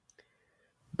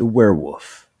The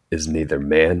werewolf is neither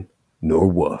man nor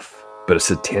wolf, but a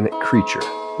satanic creature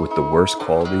with the worst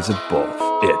qualities of both.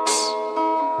 It's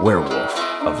Werewolf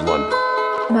of London.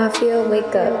 Mafia,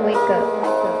 wake up, wake up.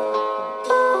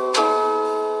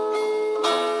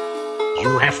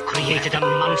 You have created a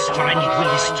monster and it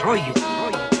will destroy you.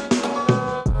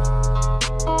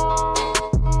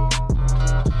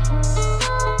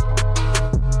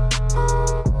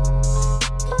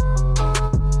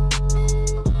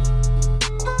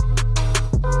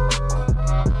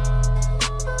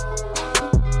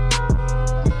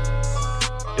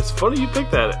 Funny you picked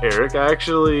that, Eric. I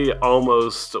actually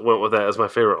almost went with that as my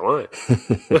favorite line.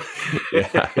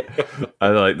 Yeah, I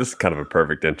like this is kind of a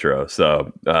perfect intro,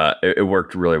 so it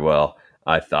worked really well.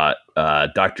 I thought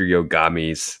Dr.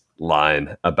 Yogami's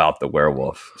line about the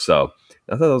werewolf. So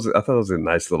I thought it was a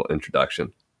nice little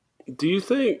introduction. Do you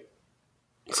think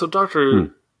so, Dr.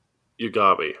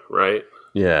 Yogami? Right?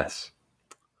 Yes.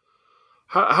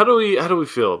 How do we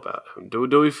feel about him?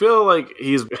 Do we feel like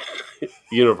he's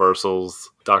Universal's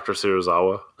Dr.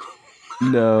 Serizawa?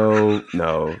 No,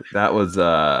 that was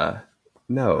You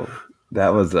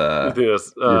think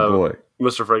that's your boy,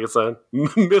 Mr. Frankenstein.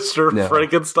 Mr. No,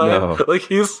 Frankenstein, no. like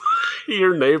he's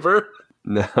your neighbor.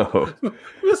 No.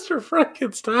 Mr.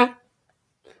 Frankenstein.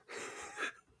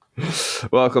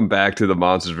 Welcome back to the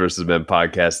Monsters vs. Men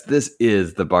podcast. This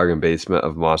is the bargain basement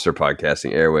of monster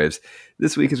podcasting airwaves.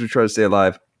 This week, as we try to stay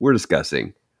alive, we're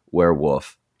discussing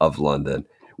Werewolf of London.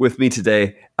 With me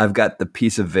today, I've got the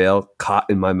piece of veil caught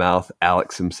in my mouth,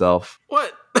 Alex himself.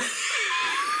 What?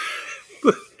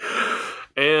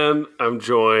 And I'm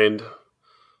joined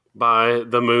by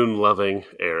the moon-loving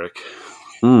Eric.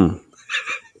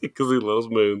 Because he loves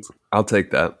moons. I'll take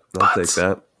that. Take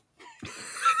that.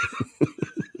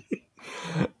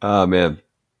 Oh, man.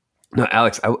 No,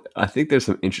 Alex, I think there's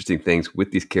some interesting things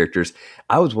with these characters.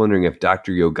 I was wondering if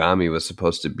Dr. Yogami was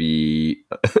supposed to be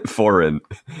foreign,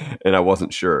 and I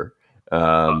wasn't sure.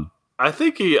 I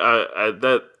think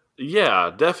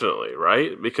yeah, definitely,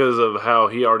 right? Because of how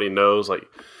he already knows, like,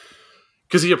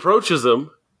 because he approaches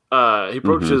him, he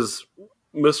approaches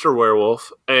Mr.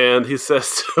 Werewolf, and he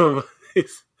says to him,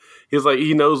 he's like,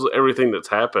 he knows everything that's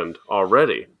happened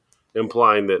already,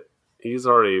 implying that he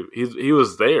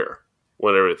was there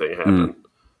when everything happened.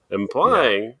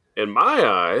 Implying, in my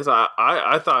eyes,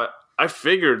 I thought, I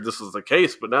figured this was the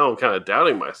case, but now I'm kind of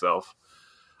doubting myself.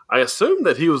 I assumed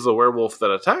that he was the werewolf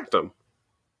that attacked him.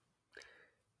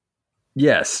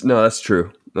 Yes. No, that's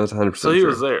true. That's 100% So he true.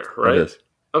 was there, right?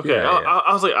 Okay. Yeah.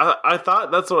 I was like, I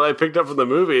thought that's what I picked up from the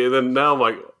movie, and then now I'm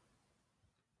like,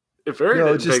 if Eric No,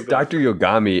 didn't just pick that, Dr.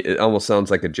 Yogami, it almost sounds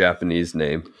like a Japanese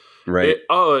name, right?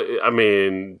 I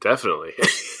mean, definitely.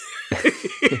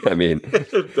 I mean,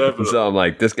 Definitely. so I'm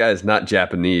like, this guy is not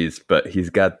Japanese, but he's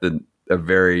got a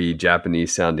very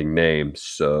Japanese sounding name.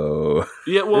 So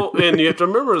Yeah, well, and you have to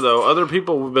remember, though, other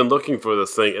people have been looking for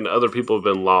this thing, and other people have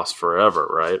been lost forever,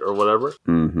 right? Or whatever.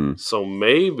 mm-hmm. So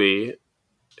maybe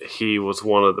he was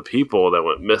one of the people that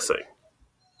went missing.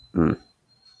 Mm.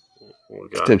 Oh,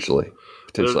 God. Potentially.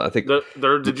 I think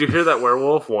Did you hear that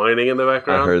werewolf whining in the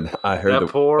background? I heard that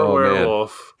poor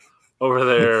werewolf. Man. Over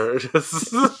there,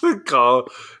 just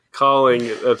calling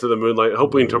to the moonlight,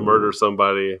 hoping to murder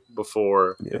somebody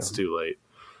before it's too late.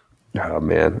 Oh,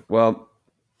 man. Well,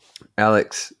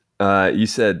 Alex, you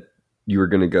said you were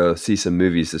going to go see some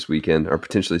movies this weekend, or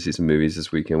potentially see some movies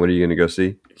this weekend. What are you going to go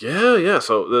see? Yeah.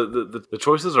 So the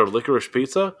choices are Licorice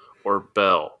Pizza or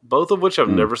Belle, both of which I've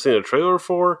never seen a trailer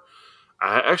for.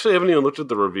 I actually haven't even looked at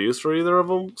the reviews for either of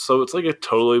them, so it's like a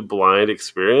totally blind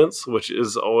experience, which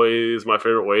is always my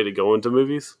favorite way to go into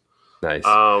movies. Nice.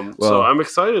 So I'm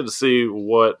excited to see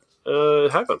what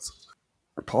happens.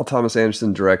 Paul Thomas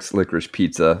Anderson directs Licorice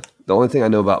Pizza. The only thing I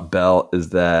know about Belle is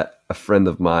that a friend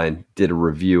of mine did a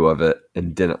review of it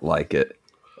and didn't like it,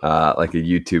 like a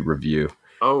YouTube review.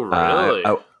 Oh, really?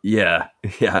 Yeah.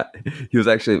 He was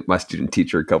actually my student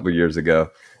teacher a couple years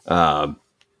ago.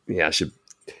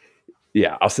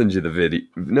 Yeah, I'll send you the video.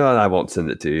 No, I won't send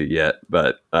it to you yet,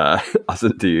 but I'll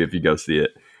send it to you if you go see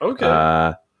it. Okay.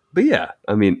 But yeah,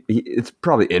 I mean, it's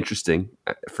probably interesting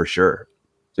for sure.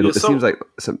 It seems like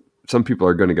some people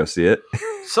are going to go see it.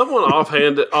 Someone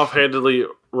offhandedly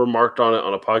remarked on it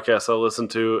on a podcast I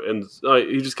listened to, and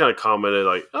he just kind of commented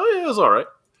like, "Oh yeah, it was all right."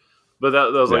 But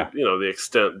that was like, the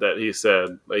extent that he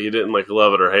said. Like, he didn't like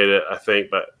love it or hate it, I think,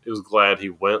 but he was glad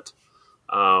he went.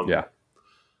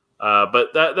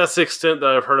 But that's the extent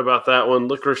that I've heard about that one.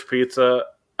 Licorice Pizza,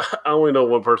 I only know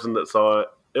one person that saw it.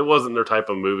 It wasn't their type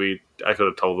of movie. I could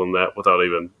have told them that without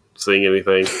even seeing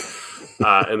anything.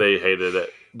 And they hated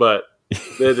it. But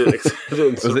they didn't.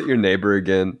 Was it your neighbor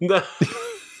again? No.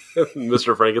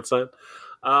 Mr. Frankenstein.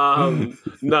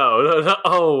 No.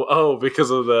 Oh, because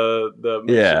of the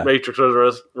Yeah. Matrix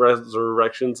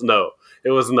Resurrections. No,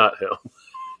 it was not him.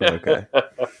 Okay.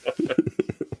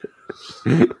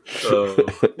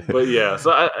 But yeah,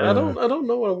 so I don't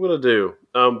know what I'm gonna do.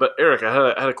 But Eric,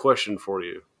 I had a question for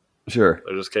you. Sure.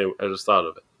 I just thought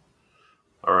of it.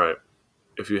 All right,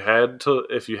 if you had to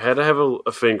have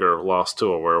a finger lost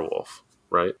to a werewolf,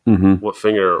 right? Mm-hmm. What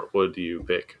finger would you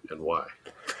pick and why?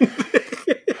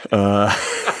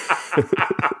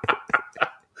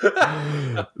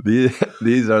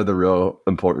 These are the real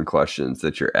important questions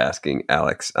that you're asking,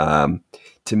 Alex.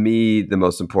 To me, the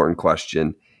most important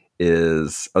question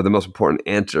or the most important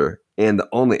answer, and the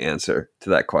only answer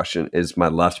to that question is my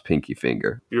left pinky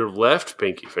finger. Your left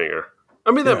pinky finger.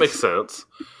 I mean, that makes sense.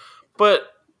 But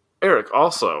Eric,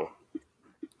 also,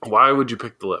 why would you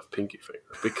pick the left pinky finger?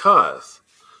 Because,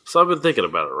 so I've been thinking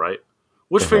about it, right?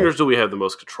 Which fingers do we have the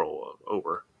most control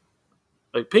over?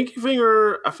 Like, pinky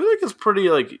finger, I feel like it's pretty,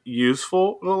 like,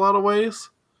 useful in a lot of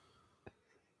ways.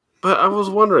 But I was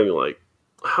wondering, like,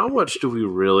 how much do we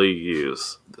really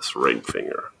use this ring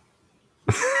finger?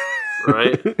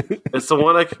 Right? It's the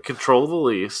one I can control the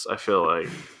least, I feel like.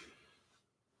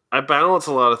 I balance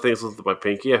a lot of things with my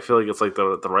pinky. I feel like it's, like,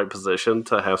 the right position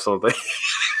to have something.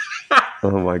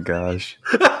 Oh, my gosh.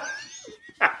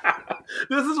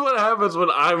 This is what happens when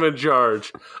I'm in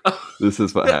charge. This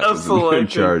is what happens when you're in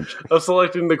charge. Of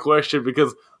selecting the question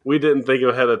because we didn't think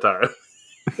ahead of time.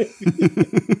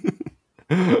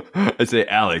 I say,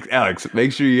 Alex,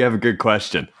 make sure you have a good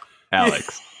question.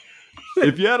 Alex,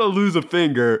 if you had to lose a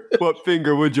finger, what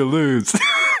finger would you lose?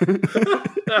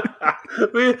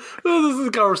 This is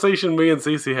a conversation me and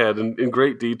Cece had in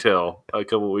great detail a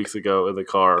couple of weeks ago in the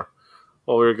car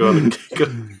while we were going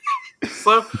to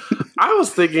So I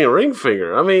was thinking ring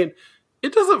finger. I mean,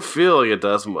 it doesn't feel like it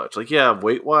does much. Like, yeah,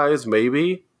 weight-wise,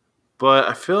 maybe. But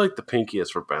I feel like the pinky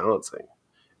is for balancing.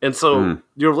 And so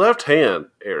your left hand,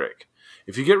 Eric,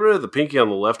 if you get rid of the pinky on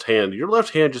the left hand, your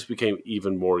left hand just became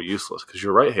even more useless because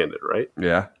you're right-handed, right?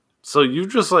 Yeah. So you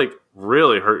just, like,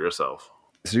 really hurt yourself.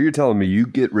 So you're telling me you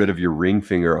get rid of your ring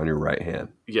finger on your right hand?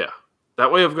 Yeah.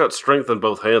 That way I've got strength in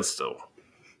both hands still.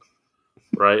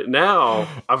 Right? Now,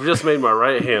 I've just made my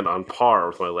right hand on par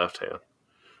with my left hand.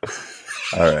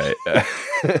 All right.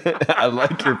 I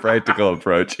like your practical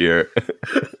approach here.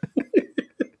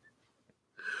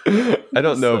 I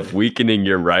don't know if weakening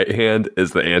your right hand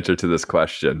is the answer to this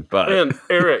question, but... And,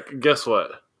 Eric, guess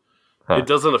what? It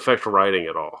doesn't affect writing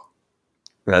at all.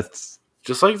 That's...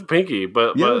 Just like the pinky,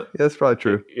 but that's probably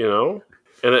true. You know?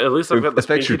 And at least I've got the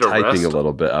pinky your to typing rest. a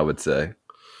little bit, I would say.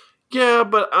 Yeah,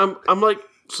 but I'm like...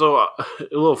 So, a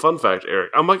little fun fact,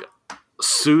 Eric. I'm like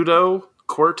pseudo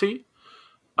QWERTY,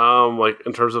 like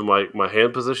in terms of my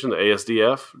hand position, the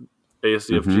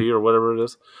ASDFG or whatever it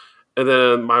is. And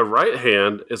then my right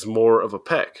hand is more of a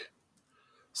peck.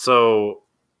 So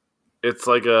it's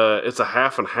like it's a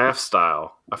half and half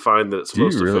style. I find that it's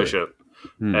most efficient,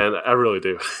 and I really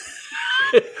do.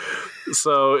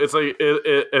 So it's like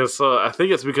and so I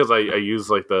think it's because I use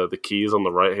like the keys on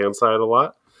the right hand side a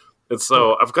lot, and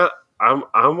so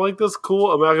I'm like this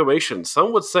cool amalgamation.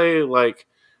 Some would say, like,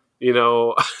 you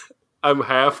know, I'm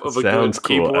half of a good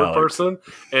keyboard person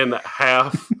and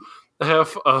half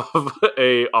of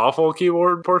a awful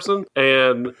keyboard person,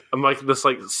 and I'm like this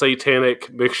like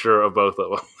satanic mixture of both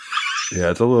of them.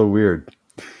 Yeah, it's a little weird.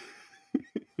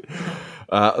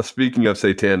 Speaking of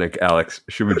satanic, Alex,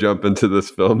 should we jump into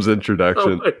this film's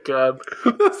introduction? Oh my god,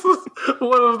 this is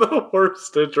one of the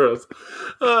worst intros.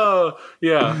 Oh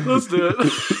yeah, let's do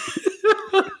it.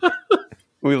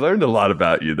 We learned a lot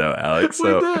about you, though, Alex.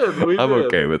 So we I'm did.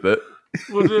 okay with it.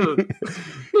 We did.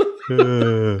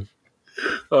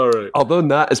 All right. Although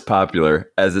not as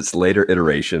popular as its later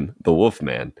iteration, The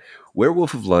Wolfman,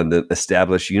 Werewolf of London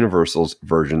established Universal's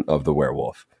version of the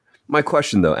werewolf. My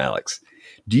question, though, Alex,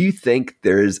 do you think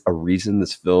there is a reason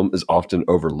this film is often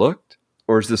overlooked,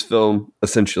 or is this film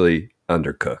essentially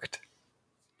undercooked?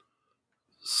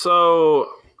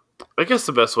 So, I guess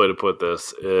the best way to put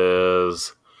this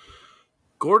is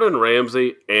Gordon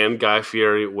Ramsay and Guy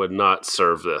Fieri would not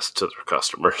serve this to their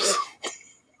customers.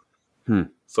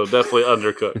 So definitely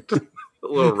undercooked. A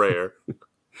little rare.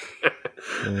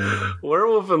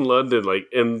 Werewolf in London like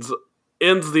ends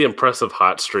the impressive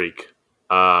hot streak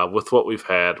with what we've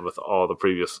had with all the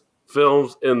previous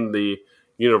films in the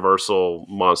Universal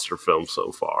monster film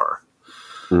so far.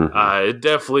 It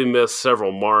definitely missed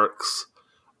several marks.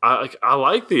 I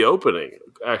like the opening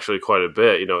actually quite a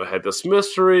bit. You know, it had this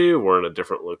mystery. We're in a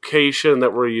different location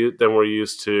than we're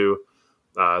used to.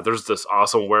 There's this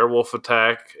awesome werewolf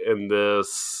attack in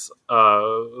this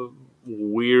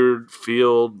weird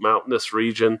field, mountainous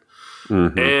region,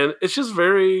 and it's just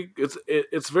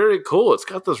it's very cool. It's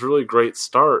got this really great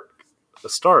start,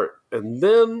 and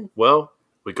then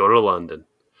we go to London,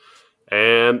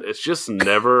 and it's just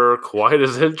never quite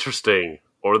as interesting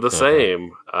or the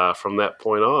same from that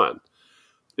point on.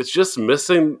 It's just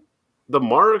missing the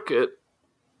mark at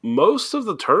most of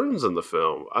the turns in the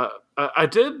film. I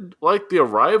did like the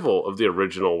arrival of the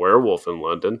original werewolf in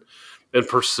London in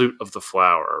pursuit of the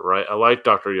flower, right? I like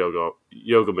Dr.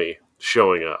 Yogami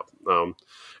showing up. And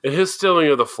his stealing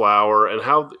of the flower and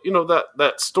how,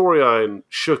 that storyline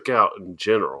shook out in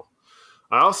general.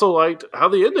 I also liked how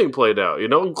the ending played out.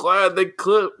 I'm glad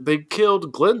they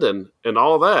killed Glendon and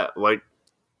all that. Like,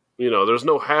 there's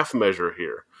no half measure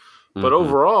here. But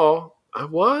overall, I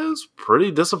was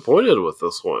pretty disappointed with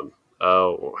this one.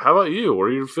 How about you? What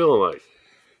are you feeling like?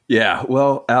 Yeah,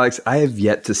 well, Alex, I have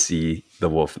yet to see The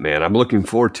Wolf Man. I'm looking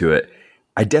forward to it.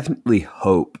 I definitely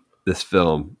hope this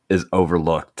film is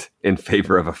overlooked in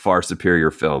favor of a far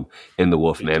superior film in The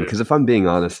Wolf Man. Because if I'm being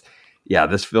honest, yeah,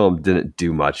 this film didn't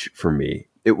do much for me.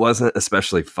 It wasn't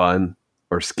especially fun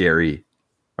or scary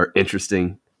or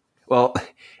interesting. Well,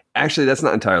 actually, that's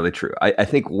not entirely true. I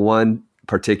think one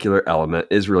particular element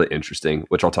is really interesting,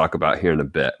 which I'll talk about here in a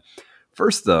bit.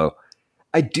 First, though,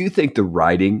 I do think the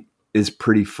writing is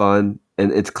pretty fun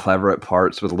and it's clever at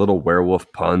parts with little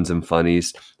werewolf puns and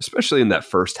funnies, especially in that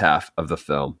first half of the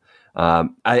film.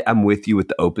 I'm with you with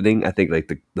the opening. I think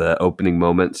like the opening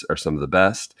moments are some of the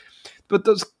best, but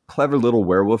those clever little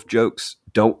werewolf jokes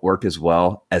don't work as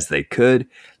well as they could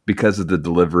because of the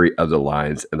delivery of the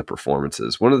lines and the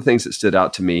performances. One of the things that stood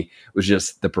out to me was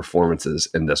just the performances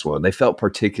in this one. They felt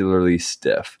particularly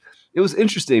stiff. It was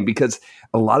interesting because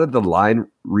a lot of the line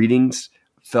readings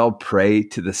fell prey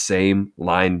to the same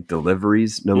line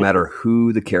deliveries, no matter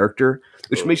who the character,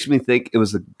 which makes me think it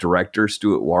was the director,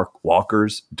 Stuart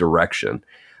Walker's direction.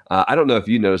 I don't know if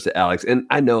you noticed it, Alex, and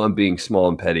I know I'm being small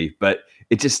and petty, but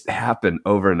it just happened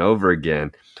over and over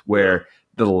again where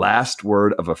the last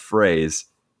word of a phrase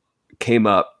came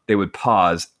up, they would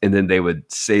pause, and then they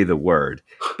would say the word.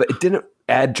 But it didn't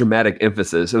add dramatic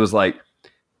emphasis. It was like,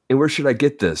 and where should I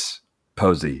get this,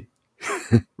 Posey?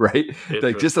 Right?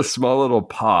 Like just a small little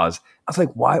pause. I was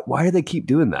like, why do they keep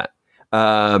doing that?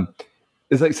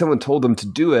 It's like someone told them to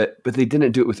do it, but they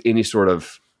didn't do it with any sort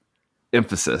of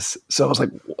emphasis. So I was like,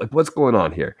 what's going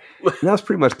on here? And that was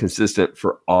pretty much consistent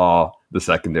for all the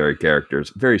secondary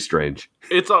characters. Very strange.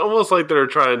 It's almost like they're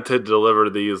trying to deliver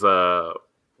these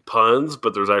puns,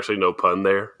 but there's actually no pun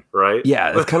there, right?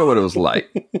 Yeah, that's kind of what it was like.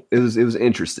 It was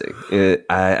interesting.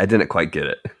 I didn't quite get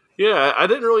it. Yeah, I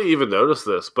didn't really even notice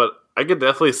this, but I could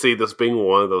definitely see this being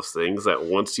one of those things that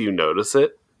once you notice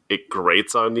it, it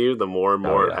grates on you the more and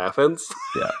more it happens.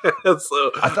 Yeah.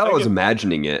 So I thought I was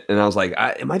imagining it, and I was like,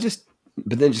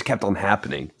 but then it just kept on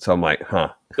happening. So I'm like, huh.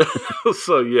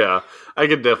 So yeah, I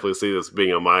could definitely see this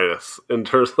being a minus in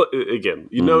terms of, again,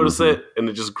 you notice it and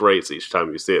it just grates each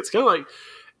time you see it. It's kind of like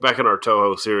back in our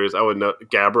Toho series, I would know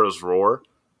Gabra's roar.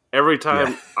 Every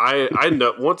time I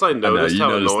know, once I noticed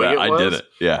how annoying it was, I did it.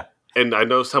 Yeah. And I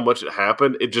noticed how much it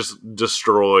happened. It just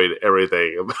destroyed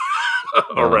everything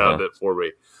around it for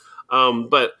me.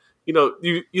 But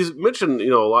you mentioned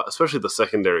a lot, especially the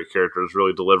secondary characters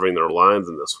really delivering their lines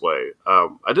in this way.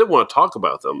 I did want to talk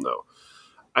about them though.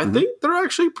 I think they're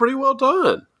actually pretty well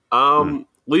done.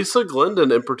 Lisa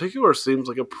Glendon in particular seems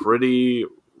like a pretty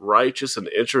righteous and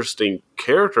interesting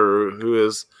character who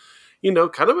is,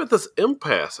 kind of at this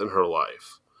impasse in her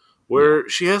life where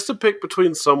she has to pick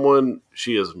between someone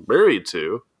she is married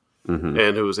to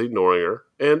and who is ignoring her.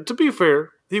 And to be fair,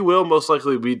 he will most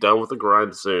likely be done with the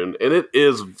grind soon. And it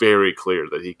is very clear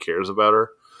that he cares about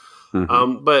her.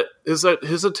 But his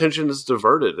attention is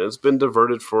diverted. And it's been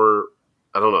diverted for,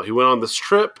 I don't know, he went on this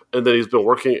trip and then he's been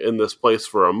working in this place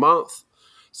for a month.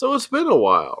 So it's been a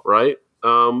while, right?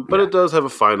 But it does have a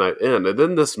finite end. And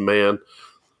then this man,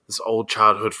 this old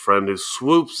childhood friend who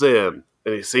swoops in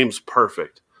and he seems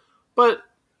perfect. But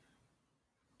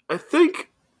I think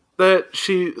that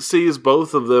she sees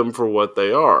both of them for what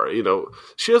they are.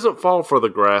 She doesn't fall for the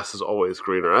grass is always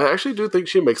greener. I actually do think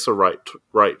she makes the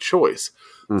right choice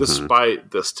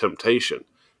despite this temptation.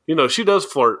 She does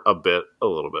flirt a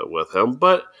little bit with him,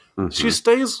 but she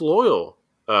stays loyal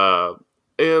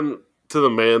and to the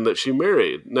man that she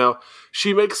married. Now,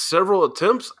 she makes several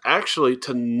attempts actually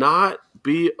to not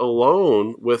be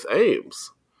alone with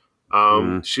Ames.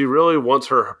 She really wants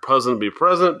her cousin to be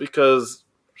present because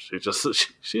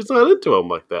she's not into him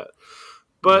like that.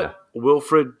 But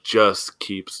Wilfred just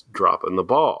keeps dropping the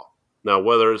ball. Now,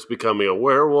 whether it's becoming a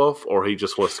werewolf or he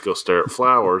just wants to go stare at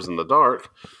flowers in the dark,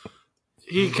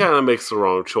 he kind of makes the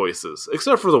wrong choices,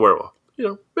 except for the werewolf.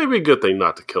 Maybe a good thing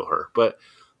not to kill her, but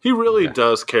he really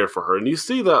does care for her. And you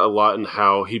see that a lot in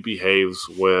how he behaves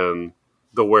when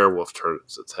the werewolf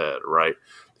turns its head, right?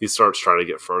 He starts trying to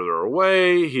get further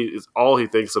away. All he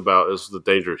thinks about is the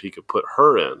danger he could put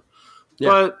her in. Yeah.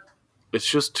 But it's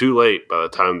just too late by the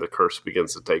time the curse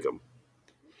begins to take him.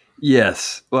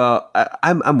 Yes. Well,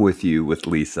 I'm with you with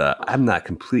Lisa. I'm not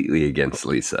completely against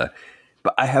Lisa.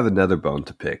 But I have another bone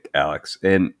to pick, Alex.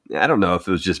 And I don't know if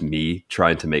it was just me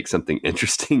trying to make something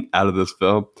interesting out of this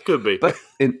film. Could be. But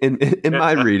in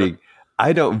my reading,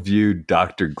 I don't view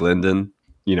Dr. Glendon,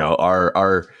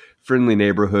 our friendly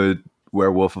neighborhood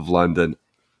werewolf of London,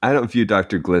 I don't view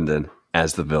Dr. Glendon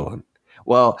as the villain.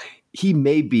 Well, he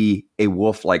may be a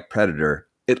wolf-like predator.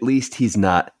 At least he's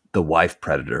not the wife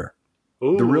predator.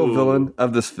 Ooh. The real villain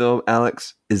of this film,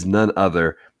 Alex, is none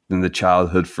other than the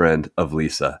childhood friend of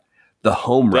Lisa. The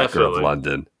homewrecker of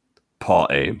London, Paul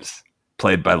Ames,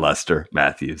 played by Lester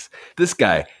Matthews. This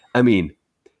guy, the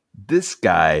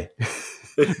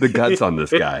guts on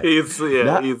this guy.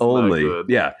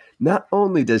 Not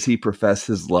only does he profess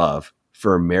his love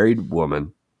for a married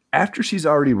woman after she's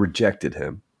already rejected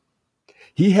him,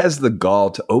 he has the gall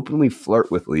to openly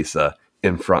flirt with Lisa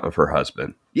in front of her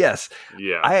husband. Yes,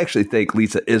 I actually think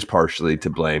Lisa is partially to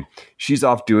blame. She's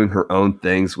off doing her own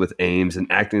things with Ames and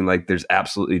acting like there's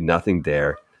absolutely nothing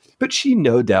there. But she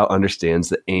no doubt understands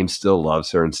that Ames still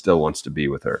loves her and still wants to be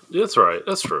with her. That's right.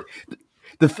 That's true.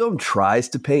 The film tries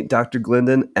to paint Dr.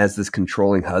 Glendon as this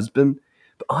controlling husband,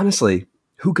 but honestly,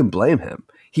 who can blame him?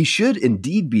 He should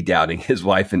indeed be doubting his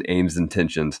wife and Ames'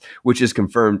 intentions, which is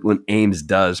confirmed when Ames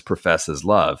does profess his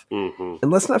love. Mm-hmm.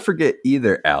 And let's not forget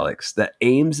either, Alex, that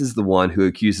Ames is the one who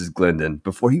accuses Glendon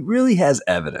before he really has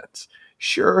evidence.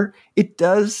 Sure, it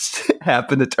does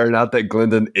happen to turn out that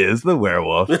Glendon is the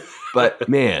werewolf, but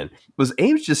man, was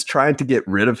Ames just trying to get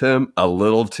rid of him a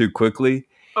little too quickly?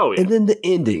 Oh, yeah. And then the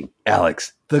ending,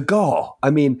 Alex, the gall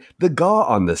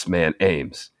on this man,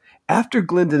 Ames. After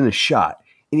Glendon is shot,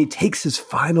 and he takes his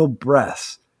final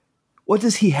breaths. What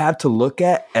does he have to look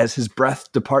at as his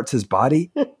breath departs his body?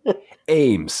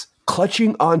 Ames,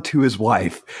 clutching onto his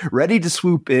wife, ready to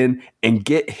swoop in and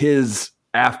get his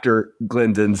after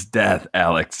Glendon's death,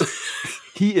 Alex.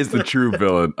 He is the true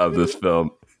villain of this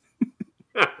film.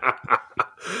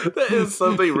 That is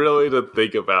something really to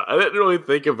think about. I didn't really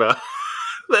think about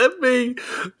that being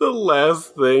the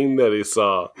last thing that he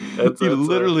saw.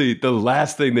 Literally the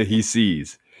last thing that he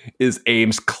sees is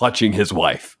Ames clutching his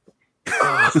wife.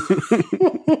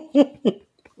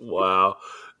 Wow.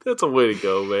 That's a way to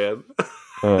go, man.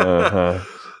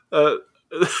 Uh-huh.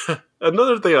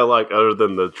 Another thing I like, other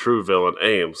than the true villain,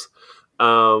 Ames,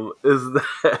 is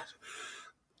that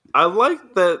I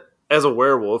like that as a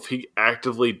werewolf, he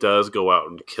actively does go out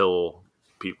and kill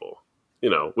people.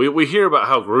 We hear about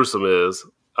how gruesome it is.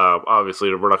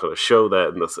 Obviously, we're not going to show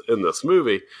that in this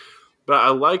movie. But I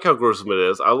like how gruesome it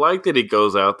is. I like that he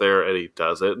goes out there and he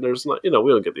does it. And there's not, we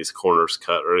don't get these corners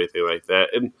cut or anything like that.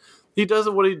 And he does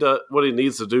what he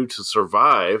needs to do to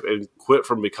survive and quit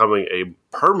from becoming a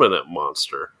permanent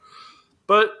monster.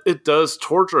 But it does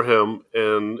torture him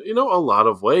in, a lot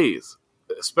of ways.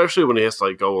 Especially when he has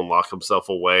to go and lock himself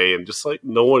away and just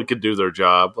no one can do their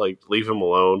job. Leave him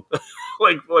alone.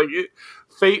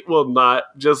 Fate will not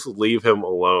just leave him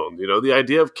alone. The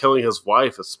idea of killing his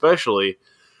wife, especially,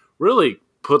 really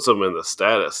puts him in the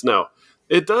status. Now,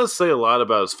 it does say a lot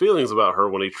about his feelings about her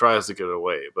when he tries to get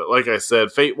away. But like I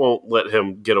said, fate won't let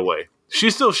him get away. She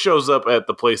still shows up at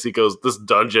the place this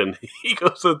dungeon he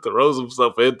goes and throws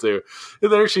himself into.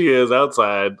 And there she is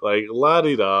outside,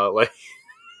 la-di-da.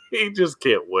 He just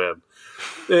can't win.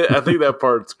 I think that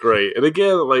part's great. And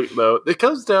again, it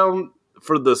comes down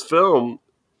for this film,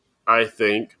 I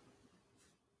think,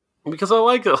 because I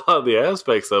like a lot of the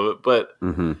aspects of it, but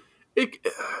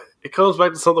it comes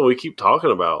back to something we keep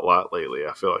talking about a lot lately,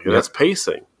 I feel like, and that's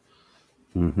pacing.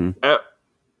 Mm-hmm.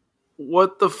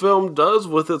 What the film does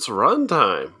with its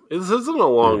runtime. This isn't a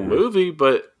long movie,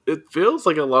 but it feels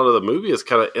like a lot of the movie is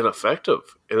kind of ineffective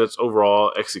in its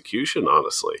overall execution,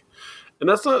 honestly. And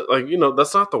that's not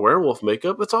that's not the werewolf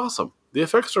makeup. It's awesome. The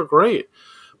effects are great,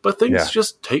 but things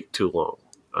just take too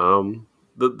long.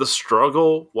 The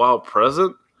struggle, while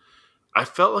present, I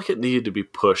felt like it needed to be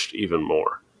pushed even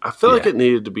more. I feel like it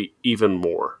needed to be even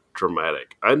more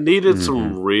dramatic. I needed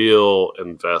some real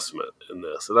investment in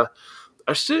this. And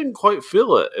I just didn't quite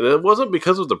feel it. And it wasn't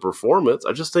because of the performance.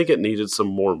 I just think it needed some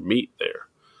more meat there.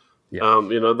 Yeah.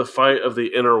 The fight of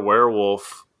the inner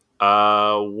werewolf,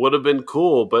 would have been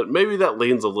cool, but maybe that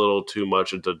leans a little too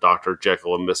much into Dr.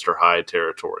 Jekyll and Mr. Hyde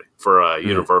territory for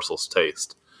Universal's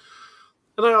taste.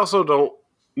 And I also don't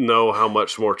know how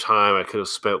much more time I could have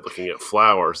spent looking at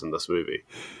flowers in this movie.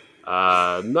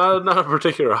 Not a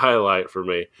particular highlight for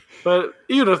me, but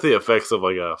even if the effects of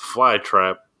like a fly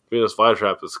trap, Venus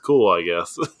flytrap is cool, I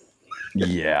guess.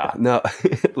 Yeah, no,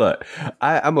 look,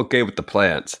 I'm okay with the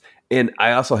plants. And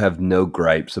I also have no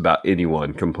gripes about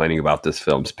anyone complaining about this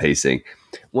film's pacing.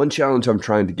 One challenge I'm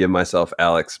trying to give myself,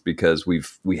 Alex, because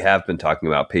we have been talking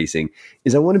about pacing,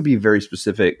 is I want to be very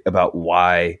specific about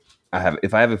why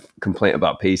if I have a complaint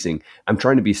about pacing, I'm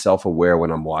trying to be self-aware when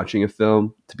I'm watching a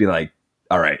film to be like,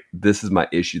 all right, this is my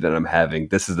issue that I'm having.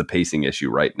 This is the pacing issue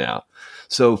right now.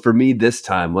 So for me this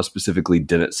time, what specifically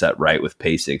didn't set right with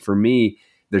pacing? For me,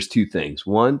 there's two things.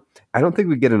 One, I don't think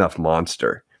we get enough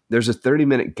monster. There's a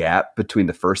 30-minute gap between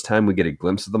the first time we get a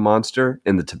glimpse of the monster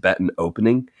in the Tibetan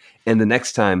opening and the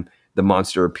next time the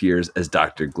monster appears as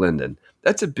Dr. Glendon.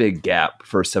 That's a big gap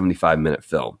for a 75-minute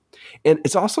film. And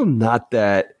it's also not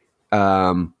that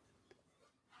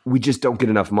we just don't get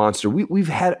enough monster. We've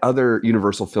had other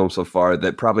Universal films so far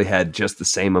that probably had just the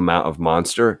same amount of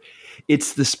monster.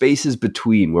 It's the spaces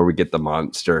between where we get the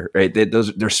monster, right?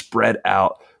 They're spread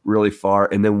out really far,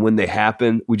 and then when they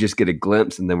happen, we just get a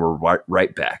glimpse, and then we're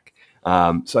right back.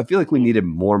 So I feel like we needed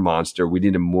more monster. We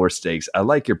needed more stakes. I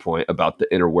like your point about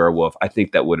the inner werewolf. I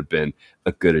think that would have been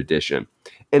a good addition.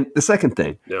 And the second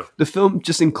thing, the film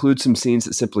just includes some scenes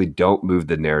that simply don't move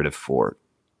the narrative forward.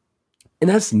 And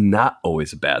that's not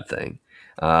always a bad thing.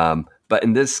 But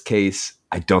in this case,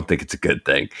 I don't think it's a good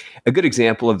thing. A good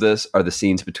example of this are the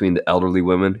scenes between the elderly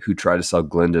women who try to sell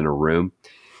Glendon a room.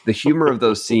 The humor of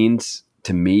those scenes,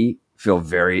 to me, feels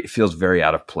very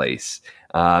out of place.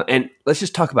 And let's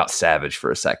just talk about Savage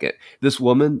for a second. This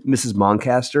woman, Mrs.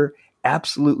 Moncaster,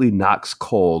 absolutely knocks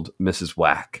cold Mrs.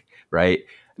 Whack, right?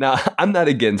 Now, I'm not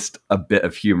against a bit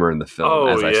of humor in the film,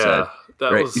 as I said.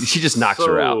 Right? She just knocks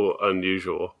her out. So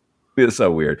unusual. It's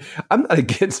so weird. I'm not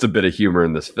against a bit of humor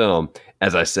in this film,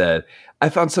 as I said. I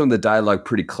found some of the dialogue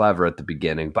pretty clever at the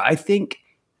beginning, but I think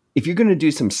if you're going to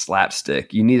do some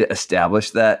slapstick, you need to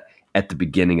establish that at the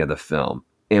beginning of the film,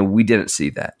 and we didn't see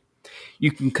that.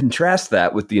 You can contrast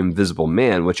that with The Invisible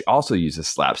Man, which also uses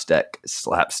slapstick,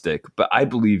 but I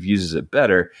believe uses it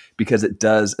better because it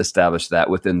does establish that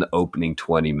within the opening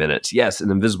 20 minutes. Yes,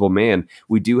 in Invisible Man,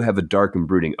 we do have a dark and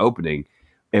brooding opening,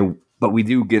 but we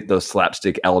do get those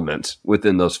slapstick elements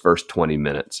within those first 20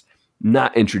 minutes,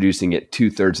 not introducing it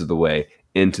 2/3 of the way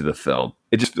into the film.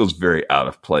 It just feels very out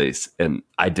of place, and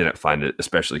I didn't find it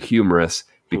especially humorous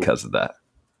because of that.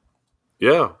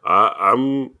 Yeah,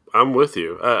 I'm with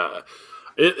you.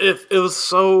 It was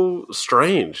so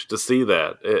strange to see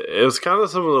that. It was kind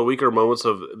of some of the weaker moments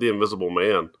of The Invisible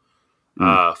Man.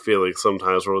 Feeling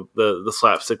sometimes where the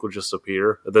slapstick would just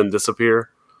appear and then disappear,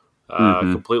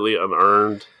 completely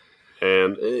unearned.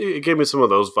 And it gave me some of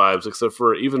those vibes, except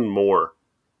for even more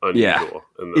unusual.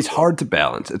 Yeah, it's hard to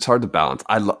balance.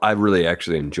 I really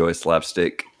actually enjoy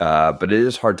slapstick, but it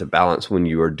is hard to balance when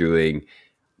you are doing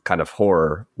kind of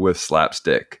horror with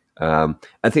slapstick. I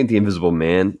think The Invisible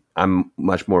Man, I'm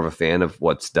much more of a fan of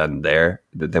what's done there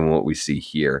than what we see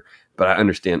here. But I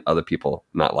understand other people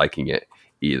not liking it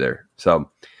either. So,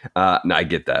 no, I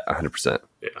get that 100%.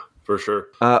 Yeah. For sure.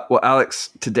 Well,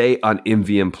 Alex, today on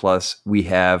MVM Plus, we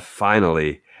have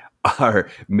finally our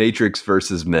Matrix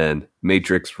versus Men,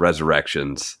 Matrix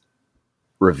Resurrections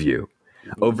review.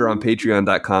 Over on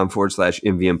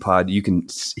patreon.com/MVM pod, you can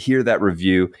hear that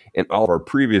review and all of our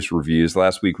previous reviews.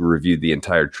 Last week, we reviewed the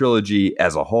entire trilogy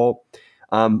as a whole.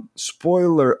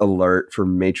 Spoiler alert for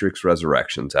Matrix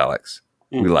Resurrections, Alex.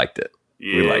 We liked it.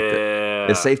 Yeah. We liked it.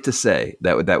 It's safe to say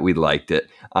that we liked it,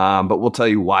 but we'll tell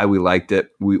you why we liked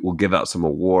it. We'll give out some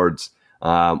awards.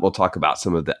 We'll talk about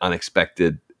some of the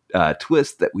unexpected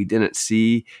twists that we didn't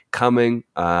see coming,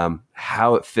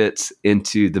 how it fits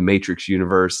into the Matrix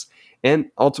universe,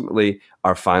 and ultimately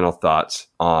our final thoughts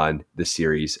on the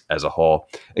series as a whole.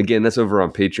 Again, that's over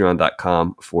on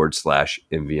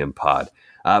patreon.com/MVM pod.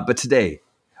 But today,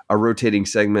 our rotating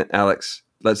segment, Alex,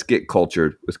 let's get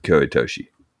cultured with Kyoitoshi.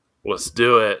 Let's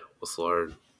do it. Let's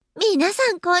learn. 皆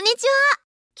さんこんにちは。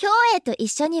今日へと一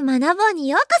緒に学ぼうに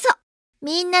ようこそ。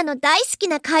みんなの大好き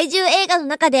な怪獣映画の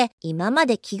中で今ま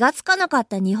で気がつかなかっ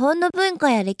た日本の文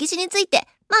化や歴史について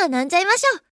学んじゃいまし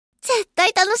ょう。絶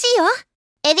対楽しいよ。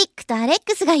エリックとアレッ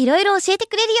クスがいろいろ教えて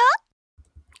くれるよ。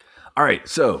All right,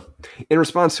 so in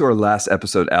response to our last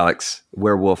episode, Alex, not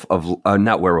Werewolf of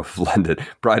London,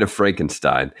 Bride of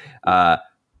Frankenstein,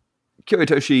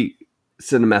 Kyoitoshi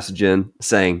sent a message in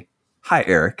saying, "Hi,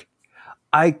 Eric.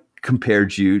 I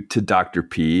compared you to Dr.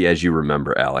 P, as you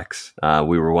remember, Alex.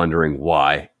 We were wondering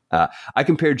why. I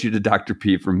compared you to Dr.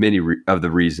 P for many of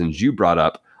the reasons you brought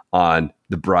up on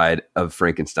the Bride of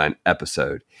Frankenstein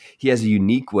episode. He has a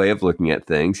unique way of looking at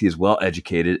things. He is well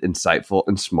educated, insightful,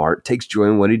 and smart, takes joy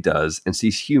in what he does, and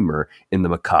sees humor in the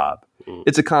macabre.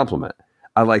 It's a compliment.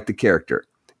 I like the character.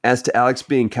 As to Alex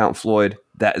being Count Floyd,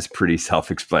 that is pretty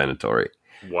self-explanatory.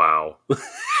 Wow.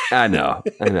 I know.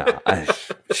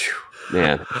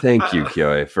 Man, thank you,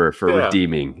 Kyoe, for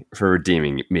redeeming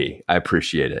me. I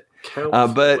appreciate it.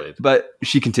 But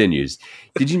she continues.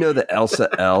 Did you know that Elsa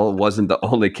L wasn't the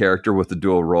only character with a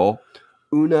dual role?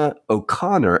 Una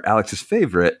O'Connor, Alex's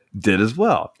favorite, did as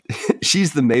well.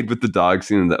 She's the maid with the dog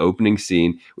scene in the opening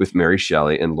scene with Mary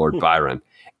Shelley and Lord Byron.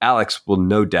 Alex will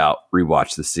no doubt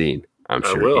rewatch the scene. I'm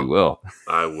sure he will.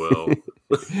 I will.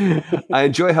 I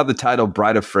enjoy how the title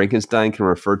Bride of Frankenstein can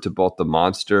refer to both the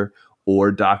monster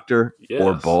or doctor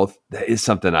or both. That is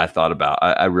something I thought about.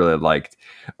 I really liked.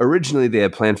 Originally, they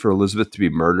had planned for Elizabeth to be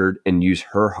murdered and use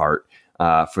her heart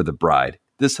for the bride.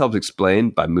 This helps explain,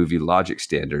 by movie logic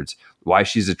standards, why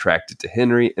she's attracted to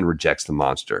Henry and rejects the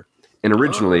monster. And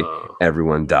originally,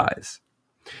 everyone dies.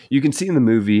 You can see in the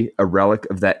movie a relic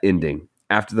of that ending.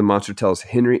 After the monster tells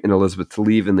Henry and Elizabeth to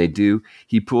leave, and they do,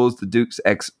 he pulls the Duke's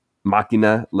ex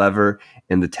machina lever,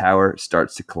 and the tower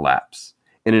starts to collapse.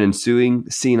 In an ensuing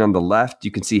scene on the left,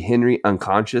 you can see Henry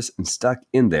unconscious and stuck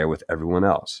in there with everyone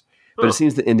else. But it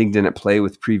seems the ending didn't play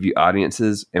with preview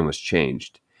audiences and was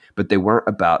changed. But they weren't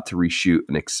about to reshoot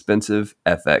an expensive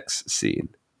FX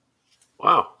scene.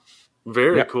 Wow.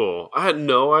 Very cool. I had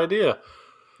no idea.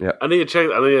 Yeah. I need to check.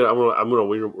 I'm gonna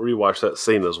rewatch that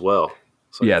scene as well.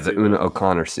 So the Una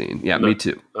O'Connor scene. Yeah, me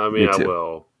too. I mean, I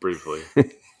will briefly.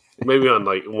 Maybe on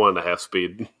like 1.5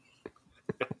 speed.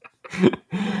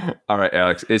 All right,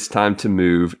 Alex, it's time to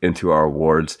move into our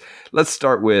awards. Let's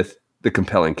start with the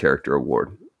Compelling Character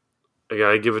Award. I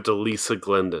gotta give it to Lisa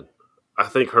Glendon. I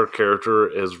think her character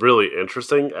is really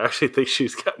interesting. I actually think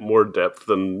she's got more depth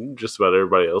than just about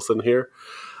everybody else in here.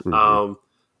 Mm-hmm.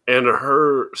 And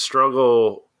her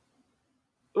struggle,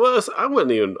 well, I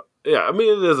wouldn't even... Yeah, I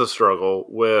mean, it is a struggle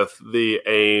with the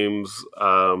Ames,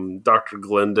 Dr.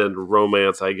 Glendon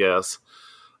romance, I guess.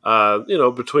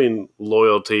 Between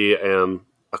loyalty and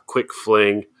a quick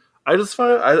fling. I just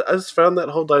found that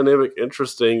whole dynamic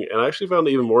interesting, and I actually found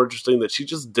it even more interesting that she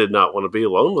just did not want to be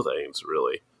alone with Ames,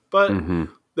 really. But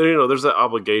there's that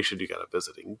obligation. You got a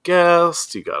visiting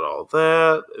guest. You got all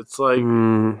that. It's like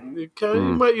you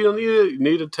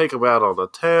need to take them out on the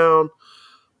town.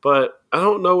 But I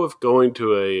don't know if going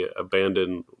to a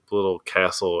abandoned little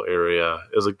castle area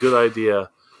is a good idea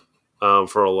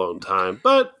for a long time.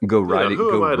 But go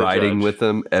riding with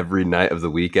them every night of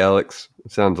the week, Alex.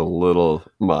 It sounds a little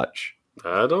much.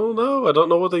 I don't know. I don't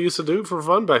know what they used to do for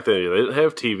fun back then. They didn't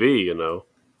have TV,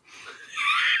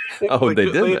 Oh, they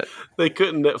didn't. They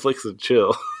couldn't Netflix and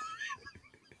chill.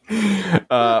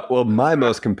 Well, my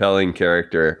most compelling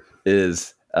character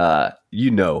is,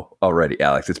 already,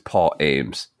 Alex. It's Paul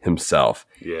Ames himself.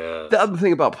 Yeah. The other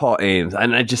thing about Paul Ames,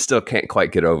 and I just still can't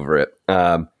quite get over it,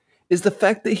 is the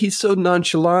fact that he's so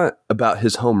nonchalant about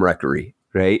his home wreckery.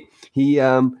 Right? He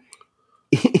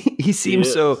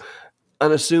seems so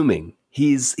unassuming.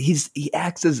 He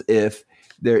acts as if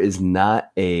there is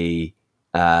not a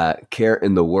care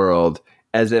in the world,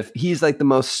 as if he's like the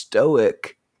most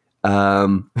stoic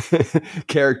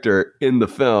character in the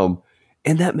film,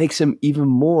 and that makes him even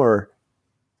more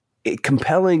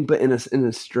compelling, but in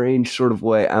a strange sort of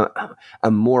way.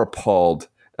 I'm more appalled,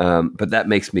 but that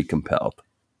makes me compelled.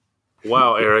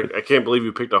 Wow, Eric, I can't believe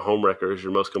you picked a homewrecker as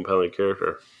your most compelling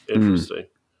character. Interesting.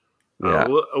 Yeah.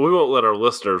 We won't let our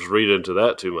listeners read into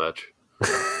that too much.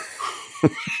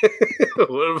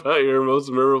 What about your most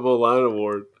memorable line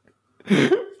award?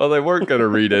 Well, they weren't going to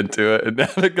read into it, and now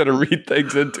they're going to read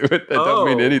things into it that don't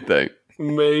mean anything.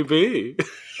 Maybe.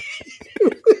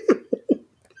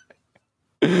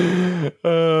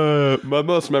 My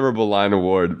most memorable line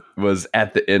award was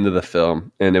at the end of the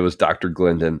film, and it was Dr.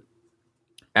 Glendon.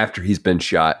 After he's been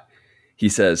shot, he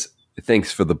says,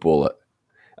 "Thanks for the bullet."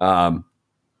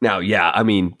 Now, yeah, I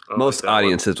mean, most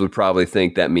audiences would probably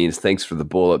think that means thanks for the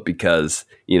bullet because,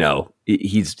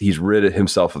 he's rid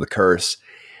himself of the curse.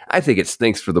 I think it's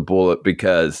thanks for the bullet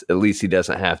because at least he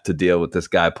doesn't have to deal with this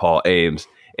guy, Paul Ames,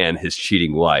 and his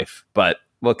cheating wife. But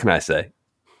what can I say?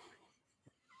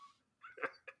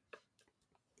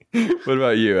 What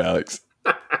about you, Alex?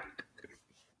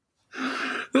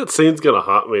 That scene's going to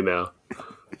haunt me now.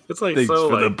 It's like, thanks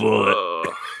for the bullet.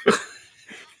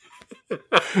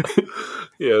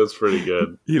 Yeah, it's pretty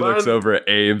good. He looks over at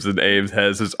Ames, and Ames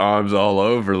has his arms all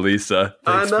over Lisa.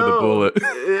 Thanks for the bullet.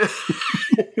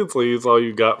 It's like, it's all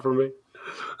you got for me.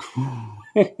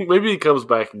 Maybe he comes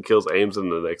back and kills Ames in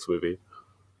the next movie.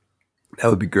 That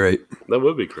would be great. That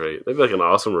would be great. That'd be like an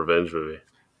awesome revenge movie.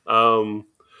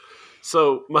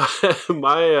 So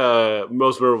my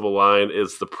most memorable line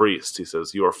is the priest. He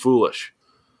says, "You are foolish,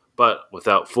 but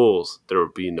without fools, there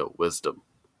would be no wisdom."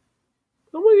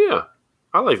 Oh, well, yeah.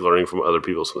 I like learning from other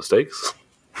people's mistakes.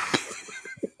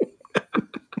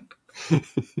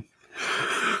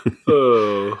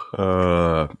 All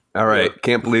right. Yeah.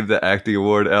 Can't believe the acting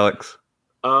award, Alex.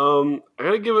 I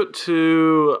gotta give it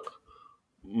to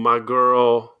my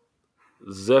girl,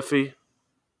 Zeffie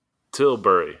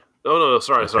Tilbury. No.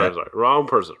 Sorry. Wrong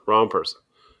person.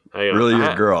 Hang on. Really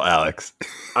your girl, Alex.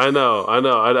 I know.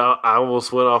 I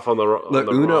almost went off on the wrong. Look,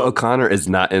 Una O'Connor is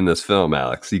not in this film,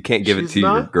 Alex. You can't give it to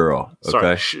your girl.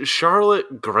 Okay? Sorry,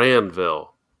 Charlotte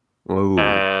Granville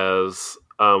as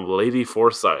Lady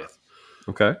Forsyth.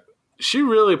 Okay. She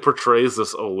really portrays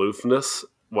this aloofness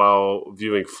while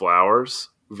viewing flowers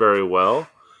very well.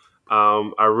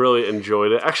 I really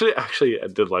enjoyed it. Actually, I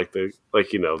did like the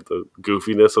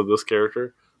goofiness of this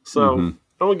character. So I'm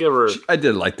gonna give her. I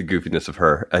did like the goofiness of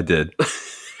her. I did.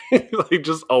 Like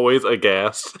just always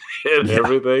aghast and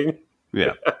everything.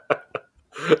 Yeah.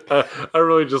 I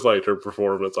really just liked her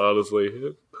performance,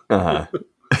 honestly.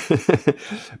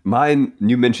 Mine.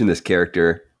 You mentioned this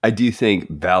character. I do think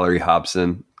Valerie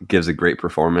Hobson gives a great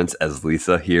performance as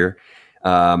Lisa here.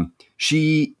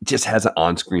 She just has an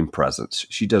on-screen presence.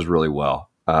 She does really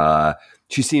well.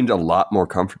 She seemed a lot more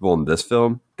comfortable in this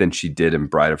film than she did in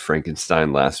Bride of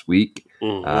Frankenstein last week,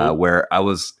 where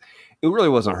it really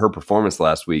wasn't her performance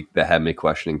last week that had me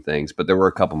questioning things, but there were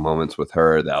a couple moments with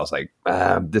her that I was like,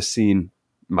 this scene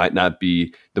might not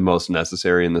be the most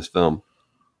necessary in this film.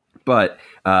 But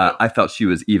I felt she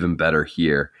was even better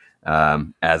here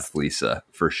as Lisa,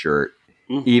 for sure.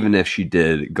 Even if she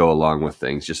did go along with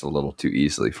things just a little too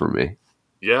easily for me.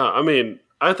 Yeah, I mean,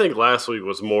 I think last week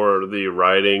was more the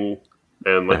writing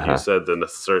and, like you said, the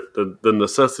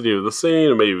necessity of the scene,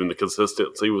 and maybe even the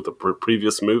consistency with the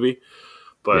previous movie.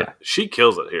 But she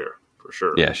kills it here, for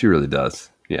sure. Yeah, she really does.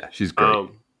 Yeah, she's great.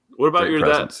 What about your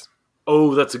presence.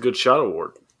 That's a good shot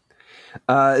award?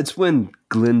 It's when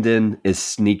Glendon is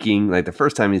sneaking, like the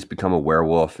first time he's become a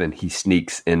werewolf and he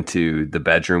sneaks into the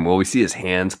bedroom. Well, we see his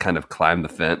hands kind of climb the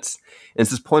fence. And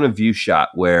it's this point of view shot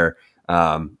where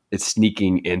it's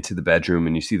sneaking into the bedroom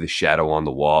and you see the shadow on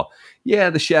the wall. Yeah,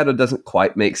 the shadow doesn't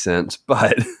quite make sense,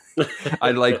 but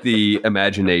I like the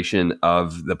imagination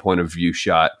of the point of view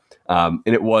shot. And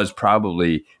it was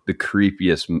probably the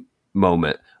creepiest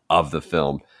moment of the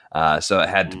film. So it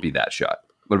had to be that shot.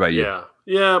 What about you?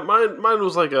 Yeah, mine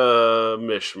was like a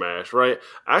mishmash, right?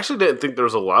 I actually didn't think there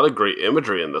was a lot of great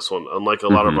imagery in this one, unlike a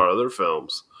lot of our other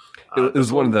films. It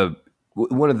was one of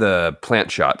the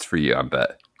plant shots for you, I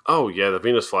bet. Oh yeah, the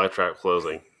Venus flytrap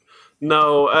closing.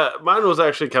 No, mine was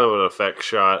actually kind of an effect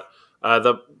shot.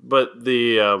 But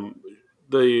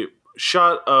the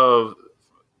shot of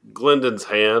Glendon's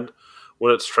hand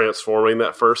when it's transforming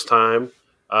that first time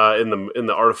in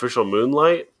the artificial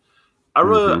moonlight. I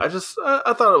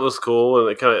thought it was cool, and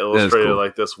it kind of illustrated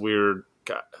like this weird,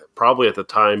 probably at the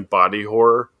time, body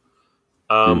horror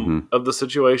of the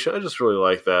situation. I just really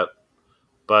like that.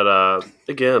 But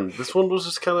again, this one was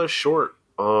just kind of short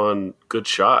on good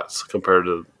shots compared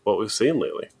to what we've seen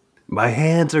lately. My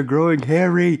hands are growing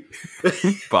hairy.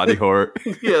 Body horror.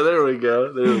 Yeah, there we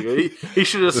go. He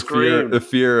should have screamed. The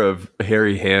fear of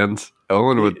hairy hands.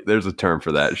 There's a term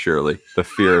for that, surely. The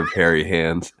fear of hairy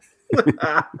hands.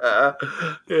 Yeah,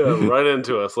 right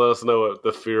into us. Let us know what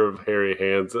the fear of hairy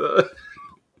hands is.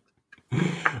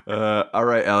 All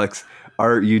right, Alex.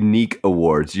 Our unique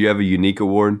awards. Do you have a unique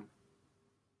award?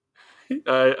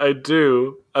 I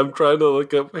do. I'm trying to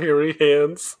look up hairy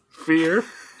hands fear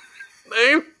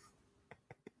name.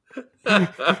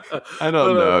 I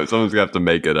don't know. Someone's gonna have to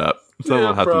make it up. Someone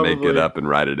will have to make it up and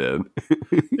write it in.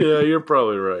 Yeah, you're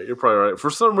probably right. For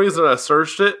some reason, I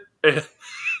searched it and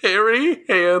hairy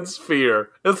hands fear.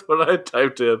 That's what I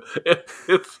typed in.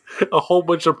 It's a whole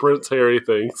bunch of Prince Harry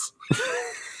things.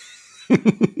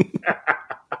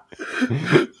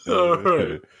 All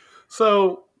right.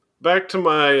 So back to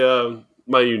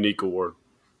my unique award.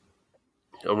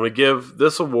 I'm going to give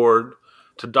this award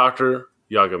to Dr.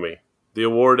 Yagami. The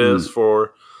award is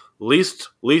for least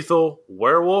lethal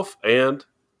werewolf and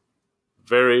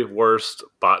very worst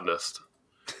botanist.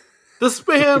 This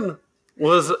man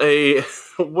was a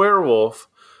werewolf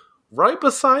right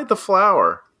beside the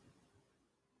flower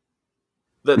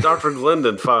that Dr.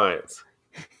 Glendon finds.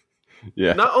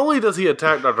 Yeah. Not only does he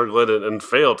attack Dr. Glendon and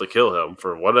fail to kill him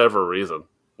for whatever reason,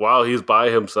 while he's by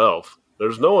himself,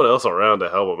 there's no one else around to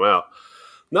help him out.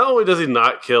 Not only does he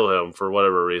not kill him for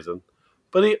whatever reason,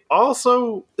 but he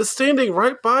also is standing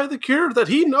right by the cure that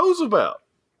he knows about.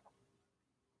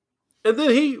 And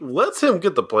then he lets him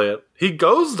get the plant. He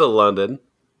goes to London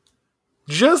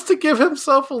just to give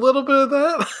himself a little bit of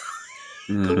that.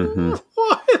 Mm-hmm.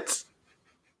 What?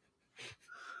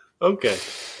 Okay.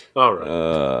 All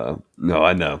right. No,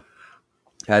 I know.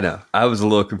 I was a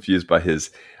little confused by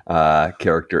his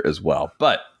character as well.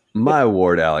 But my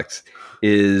award, Alex,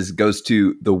 goes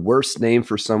to the worst name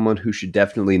for someone who should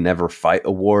definitely never fight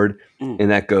award, and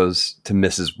that goes to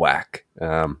Mrs. Whack.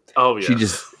 She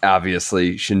just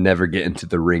obviously should never get into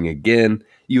the ring again.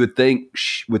 You would think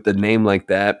with a name like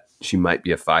that, she might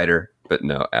be a fighter, but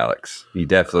no, Alex, you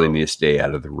definitely need to stay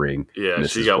out of the ring. Yeah,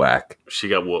 Mrs. Whack. She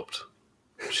got whooped.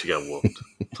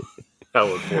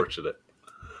 How unfortunate.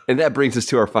 And that brings us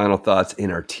to our final thoughts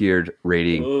in our tiered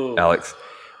rating, Ooh. Alex.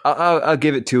 I'll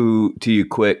give it to you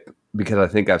quick because I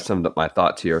think I've summed up my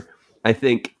thoughts here. I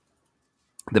think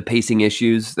the pacing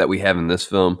issues that we have in this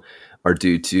film are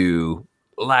due to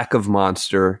lack of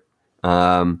monster,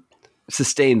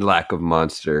 sustained lack of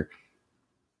monster,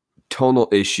 tonal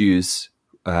issues,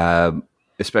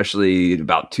 especially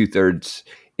about 2/3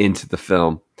 into the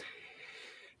film.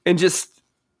 And just,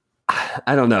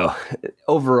 I don't know.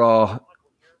 Overall,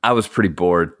 I was pretty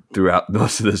bored throughout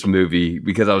most of this movie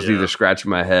because I was either scratching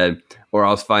my head or I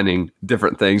was finding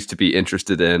different things to be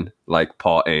interested in, like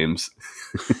Paul Ames,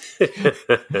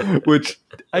 which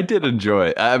I did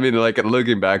enjoy. I mean, like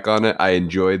looking back on it, I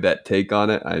enjoyed that take on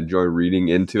it. I enjoy reading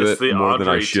into it more than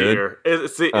I should. Tier.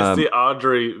 It's the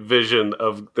Audrey vision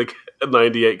of the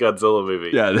 98 Godzilla movie.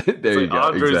 Yeah, there you go.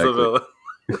 Audrey's exactly. the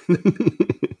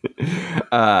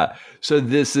villain. So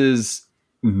this is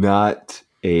not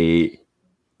a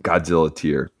Godzilla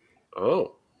tier.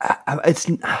 Oh, it's.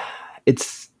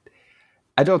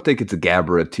 I don't think it's a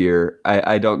Gamera tier.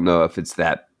 I don't know if it's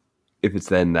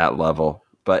then that level,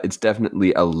 but it's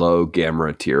definitely a low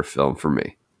Gamera tier film for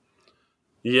me.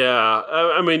 Yeah,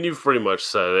 I mean you've pretty much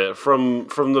said it. From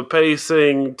the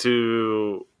pacing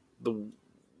to the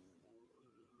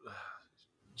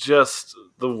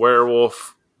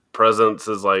werewolf presence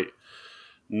is like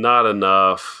not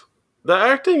enough. The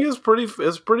acting is pretty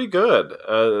good.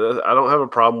 I don't have a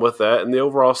problem with that. And the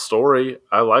overall story,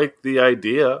 I like the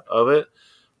idea of it,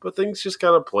 but things just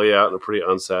kind of play out in a pretty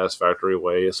unsatisfactory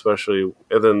way, especially,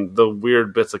 and then the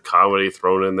weird bits of comedy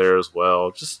thrown in there as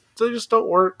well. They just don't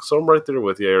work. So I'm right there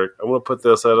with you, Eric. I'm going to put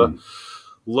this at a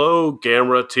low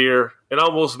Gamera tier. It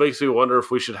almost makes me wonder if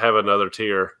we should have another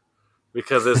tier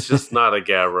because it's just not a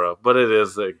Gamera, but it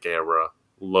is a Gamera.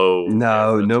 Low.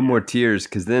 No more tiers,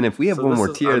 because then if we have one more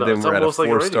tier, then we're at a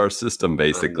 4-star system,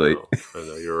 basically. I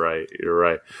know, you're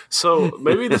right. So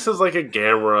maybe this is like a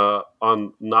Gamera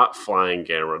on not flying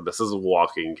Gamera. This is a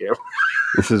walking Gamera.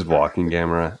 This is walking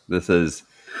Gamera. This is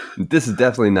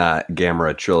definitely not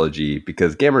Gamera Trilogy,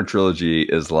 because Gamera Trilogy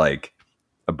is like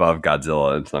above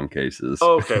Godzilla in some cases.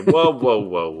 Okay, whoa.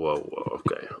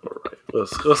 Okay, all right.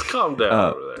 Let's calm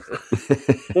down over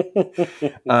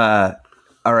there.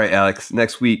 All right, Alex.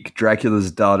 Next week,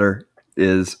 Dracula's Daughter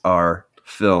is our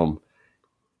film.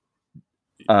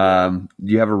 Do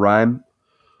you have a rhyme?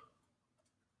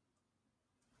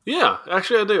 Yeah,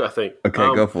 actually I do, I think.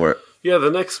 Okay, go for it. Yeah, the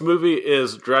next movie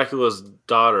is Dracula's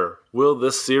Daughter. Will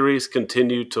this series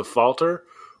continue to falter,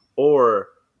 or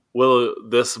will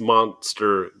this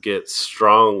monster get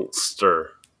strongster?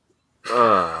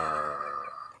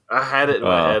 I had it in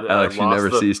my head. Alex, you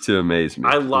never cease to amaze me.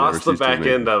 I lost the back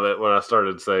end of it when I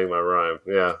started saying my rhyme.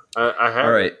 Yeah, I had.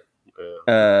 All right.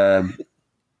 Yeah.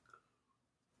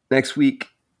 Next week,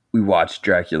 we watch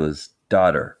Dracula's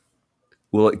Daughter.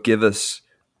 Will it give us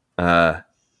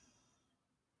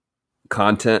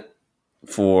content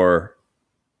for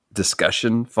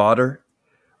discussion fodder,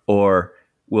 or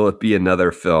will it be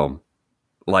another film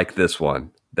like this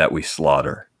one that we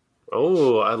slaughter?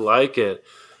 Oh, I like it.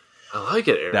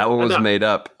 Eric. That one was made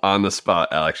up on the spot,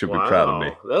 Alex. You'll be proud of me.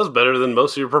 That was better than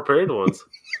most of your prepared ones.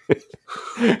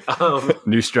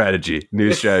 New strategy.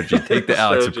 Take the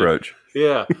Alex approach.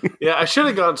 Yeah. I should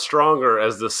have gone stronger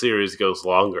as the series goes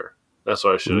longer. That's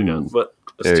what I should have gone. But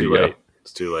it's too late.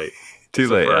 It's too late. Too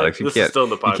late, Alex. You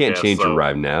can't change your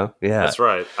rhyme now. Yeah. That's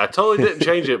right. I totally didn't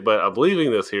change it, but I'm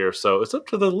leaving this here, so it's up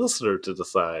to the listener to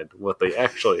decide what they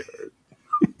actually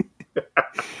heard.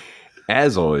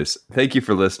 As always, thank you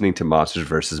for listening to Monsters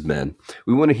vs. Men.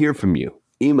 We want to hear from you.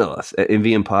 Email us at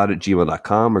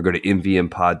mvmpod@gmail.com or go to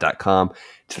mvmpod.com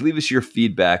to leave us your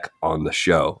feedback on the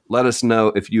show. Let us know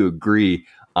if you agree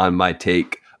on my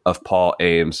take of Paul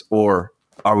Ames, or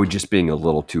are we just being a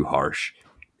little too harsh?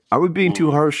 Are we being too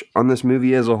harsh on this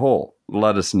movie as a whole?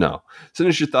 Let us know. Send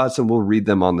us your thoughts and we'll read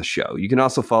them on the show. You can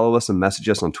also follow us and message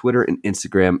us on Twitter and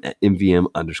Instagram at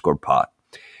MVM_pod.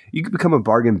 You can become a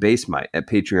bargain basemite at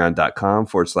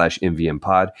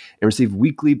patreon.com/MVMpod and receive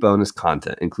weekly bonus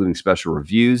content, including special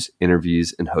reviews,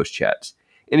 interviews, and host chats.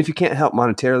 And if you can't help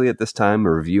monetarily at this time,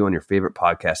 a review on your favorite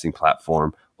podcasting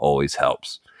platform always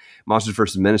helps. Monsters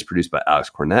vs. Men is produced by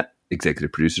Alex Cornett.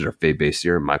 Executive producers are Faye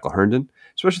Basier and Michael Herndon.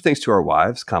 Special thanks to our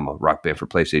wives, Rock Band for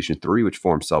PlayStation 3, which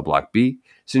forms Cell Block B,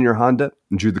 Senior Honda,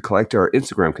 and Drew the Collector, our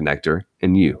Instagram connector,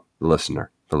 and you, the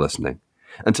listener, for listening.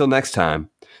 Until next time,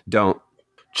 don't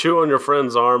chew on your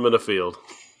friend's arm in a field.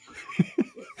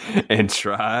 And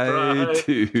try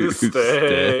to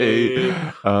stay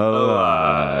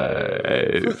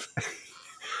alive.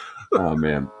 Oh,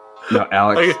 man. No,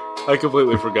 Alex. I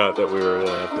completely forgot that we were going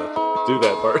to have to do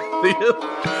that part at the end.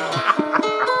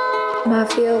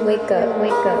 Mafia, wake up,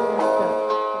 wake up.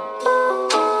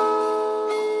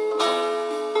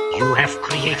 You have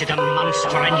created a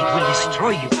monster and it will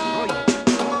destroy you.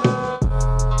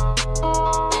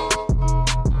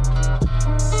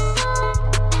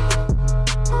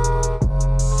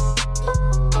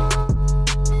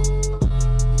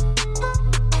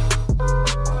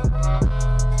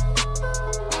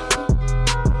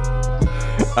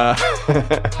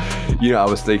 I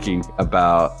was thinking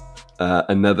about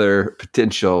another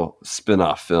potential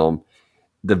spin-off film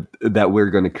that we're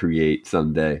going to create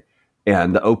someday.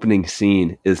 And the opening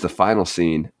scene is the final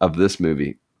scene of this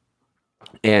movie.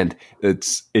 And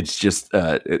it's just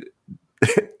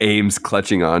Ames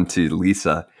clutching on to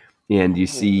Lisa. And you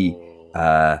see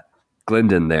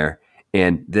Glendon there.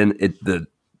 And then the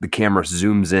camera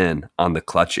zooms in on the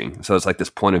clutching. So it's like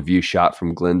this point of view shot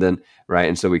from Glendon, right?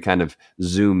 And so we kind of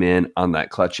zoom in on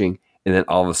that clutching. And then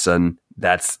all of a sudden,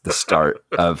 that's the start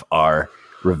of our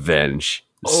revenge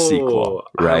sequel,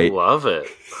 right? I love it.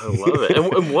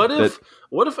 And what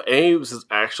if Ames is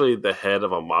actually the head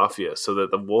of a mafia so that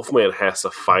the Wolfman has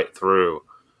to fight through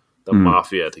the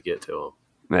mafia to get to him?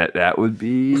 That would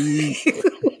be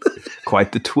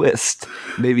quite the twist.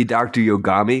 Maybe Dr.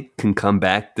 Yogami can come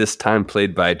back, this time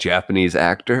played by a Japanese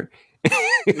actor.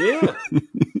 Yeah.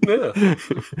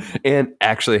 And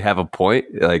actually have a point.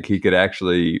 Like he could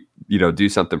actually, do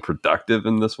something productive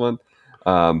in this one.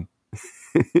 Because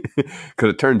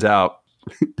it turns out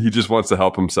he just wants to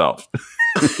help himself.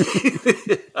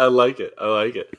 I like it.